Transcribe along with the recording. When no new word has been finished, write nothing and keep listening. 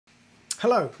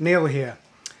Hello, Neil here.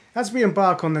 As we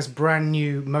embark on this brand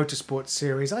new motorsport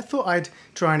series, I thought I'd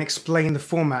try and explain the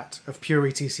format of Pure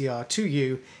ETCR to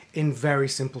you in very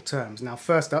simple terms. Now,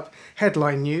 first up,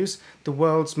 headline news: the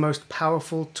world's most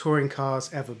powerful touring cars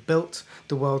ever built,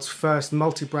 the world's first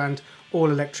multi-brand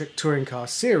all-electric touring car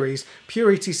series.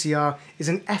 Pure ETCR is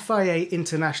an FIA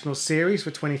International Series for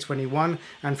 2021,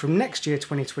 and from next year,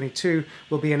 2022,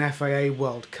 will be an FIA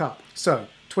World Cup. So,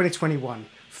 2021,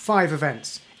 5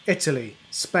 events: Italy,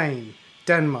 Spain,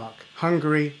 Denmark,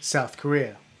 Hungary, South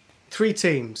Korea. 3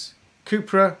 teams: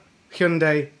 Cupra,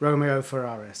 Hyundai, Romeo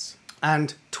Ferraris,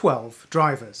 and 12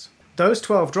 drivers. Those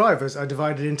 12 drivers are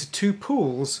divided into 2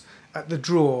 pools at the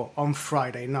draw on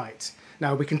Friday night.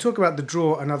 Now, we can talk about the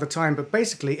draw another time, but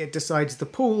basically it decides the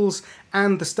pools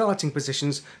and the starting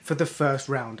positions for the first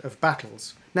round of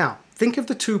battles. Now, think of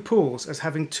the 2 pools as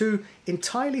having 2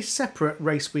 entirely separate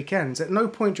race weekends. At no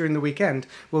point during the weekend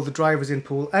will the drivers in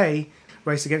Pool A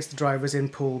race against the drivers in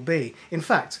Pool B. In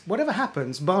fact, whatever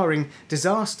happens, barring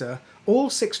disaster, all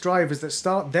 6 drivers that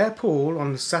start their pool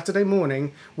on Saturday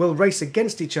morning will race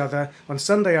against each other on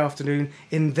Sunday afternoon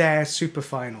in their super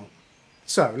final.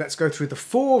 So let's go through the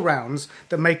 4 rounds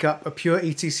that make up a Pure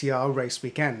ETCR race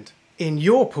weekend. In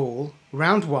your pool,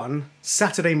 round 1,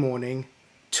 Saturday morning,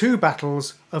 2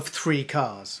 battles of 3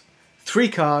 cars. 3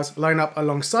 cars line up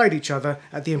alongside each other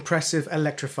at the impressive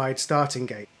electrified starting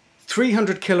gate.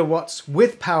 300 kilowatts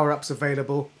with power-ups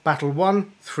available. Battle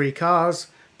 1, 3 cars.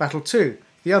 Battle 2,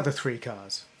 the other 3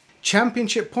 cars.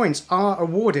 Championship points are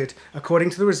awarded according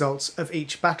to the results of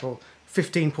each battle.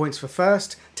 15 points for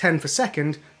first, 10 for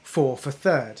second, 4 for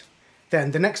third.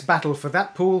 Then the next battle for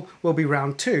that pool will be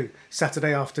round 2,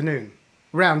 Saturday afternoon.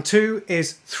 Round 2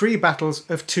 is 3 battles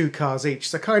of 2 cars each,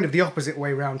 so kind of the opposite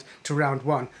way round to round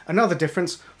 1. Another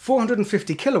difference,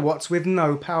 450 kilowatts with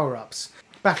no power-ups.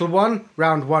 Battle 1,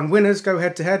 round 1 winners go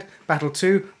head-to-head. Battle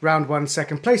 2, round 1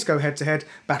 second place go head-to-head.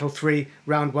 Battle 3,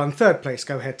 round 1 third place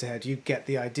go head-to-head. You get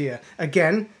the idea.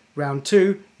 Again, round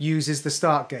 2 uses the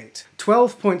start gate.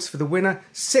 12 points for the winner,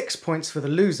 6 points for the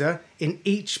loser in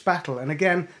each battle. And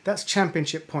again, that's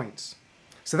championship points.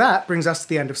 So that brings us to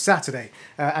the end of Saturday.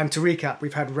 And to recap,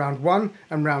 we've had round 1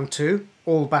 and round 2,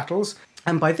 all battles.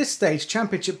 And by this stage,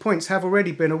 championship points have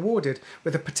already been awarded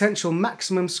with a potential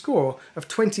maximum score of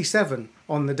 27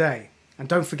 on the day. And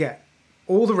don't forget,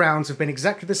 all the rounds have been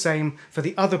exactly the same for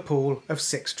the other pool of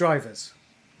 6 drivers.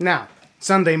 Now,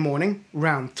 Sunday morning,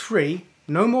 round 3,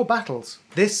 no more battles.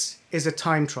 This is a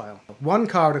time trial. 1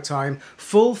 car at a time,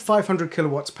 full 500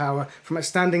 kilowatts power from a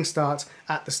standing start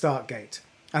at the start gate.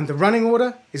 And the running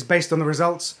order is based on the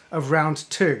results of round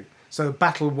 2. So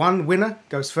Battle 1 winner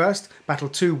goes first, Battle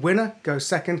 2 winner goes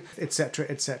second, etc,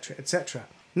 etc, etc.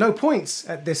 No points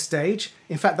at this stage.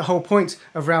 In fact, the whole point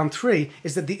of round 3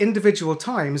 is that the individual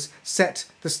times set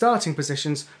the starting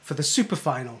positions for the super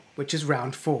final, which is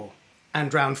round 4.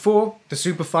 And round 4, the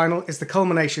super final, is the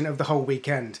culmination of the whole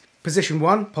weekend. Position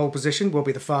 1, pole position, will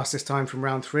be the fastest time from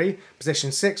round 3.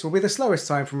 Position 6 will be the slowest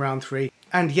time from round 3.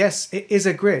 And yes, it is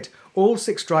a grid. All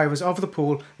 6 drivers of the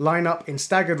pool line up in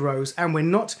staggered rows, and we're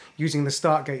not using the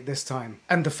start gate this time.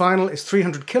 And the final is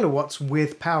 300 kilowatts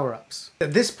with power-ups.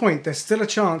 At this point, there's still a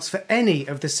chance for any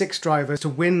of the 6 drivers to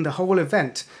win the whole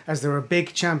event, as there are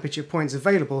big championship points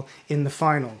available in the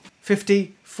final.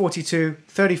 50, 42,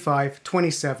 35,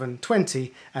 27,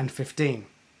 20, and 15.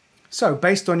 So,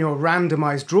 based on your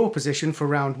randomised draw position for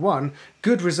round 1,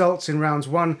 good results in rounds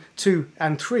 1, 2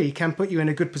 and 3 can put you in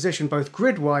a good position both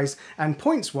grid-wise and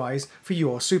points-wise for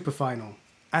your super final.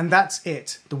 And that's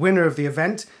it. The winner of the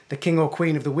event, the king or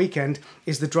queen of the weekend,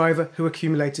 is the driver who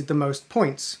accumulated the most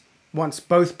points, once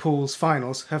both pools'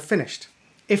 finals have finished.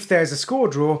 If there's a score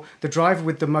draw, the driver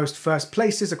with the most first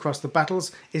places across the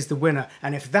battles is the winner,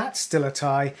 and if that's still a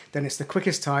tie, then it's the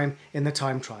quickest time in the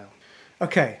time trial.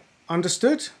 Okay,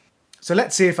 understood? So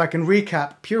let's see if I can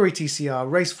recap Pure ETCR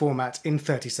race format in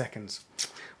 30 seconds.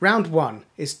 Round 1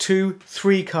 is 2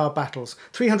 3-car battles,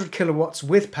 300 kilowatts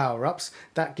with power-ups.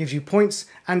 That gives you points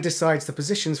and decides the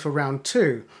positions for round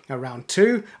 2. Now round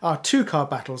 2 are 2-car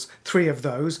battles, 3 of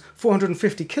those,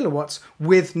 450 kilowatts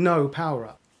with no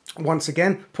power-up. Once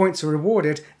again, points are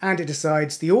awarded and it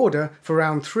decides the order for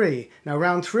round 3. Now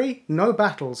round 3, no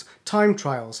battles, time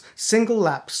trials, single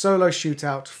lap, solo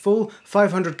shootout, full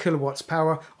 500 kilowatts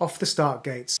power off the start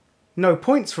gates. No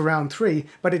points for round 3,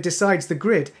 but it decides the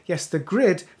grid. Yes, the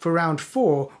grid for round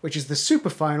 4, which is the super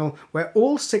final, where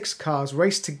all 6 cars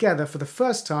race together for the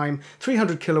first time,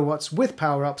 300 kilowatts with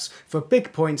power-ups for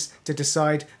big points to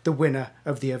decide the winner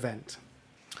of the event.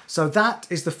 So that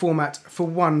is the format for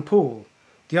one pool.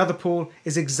 The other pool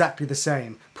is exactly the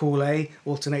same. Pool A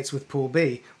alternates with Pool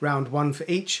B, round 1 for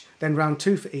each, then round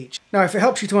 2 for each. Now, if it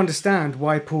helps you to understand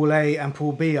why Pool A and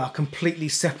Pool B are completely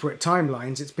separate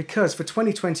timelines, it's because for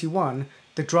 2021,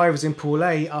 the drivers in Pool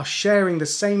A are sharing the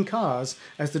same cars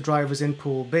as the drivers in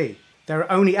Pool B. There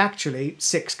are only actually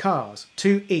 6 cars,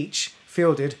 2 each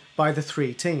fielded by the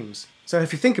 3 teams. So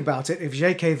if you think about it, if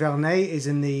J.K. Vernet is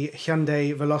in the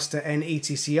Hyundai Veloster N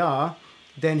ETCR,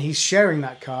 then he's sharing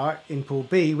that car in Pool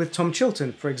B with Tom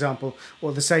Chilton, for example,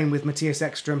 or the same with Matthias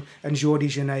Ekström and Jordi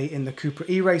Genet in the Cupra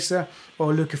E-Racer,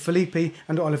 or Luca Filippi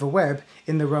and Oliver Webb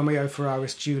in the Romeo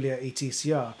Ferraris Giulia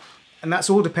ETCR. And that's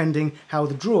all depending how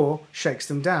the draw shakes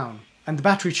them down. And the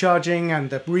battery charging and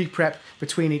the re-prep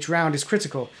between each round is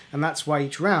critical, and that's why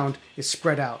each round is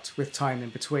spread out with time in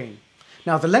between.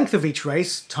 Now, the length of each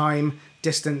race, time,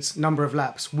 distance, number of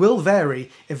laps, will vary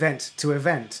event to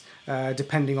event,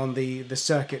 depending on the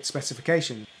circuit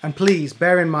specification. And please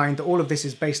bear in mind that all of this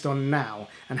is based on now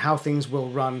and how things will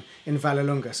run in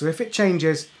Vallelunga. So if it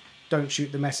changes, don't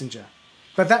shoot the messenger.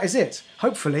 But that is it.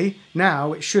 Hopefully,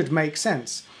 now it should make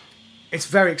sense. It's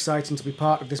very exciting to be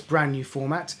part of this brand new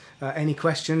format. Any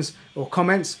questions or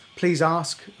comments, please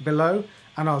ask below,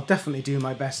 and I'll definitely do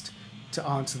my best to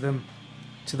answer them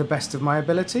to the best of my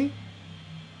ability.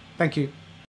 Thank you.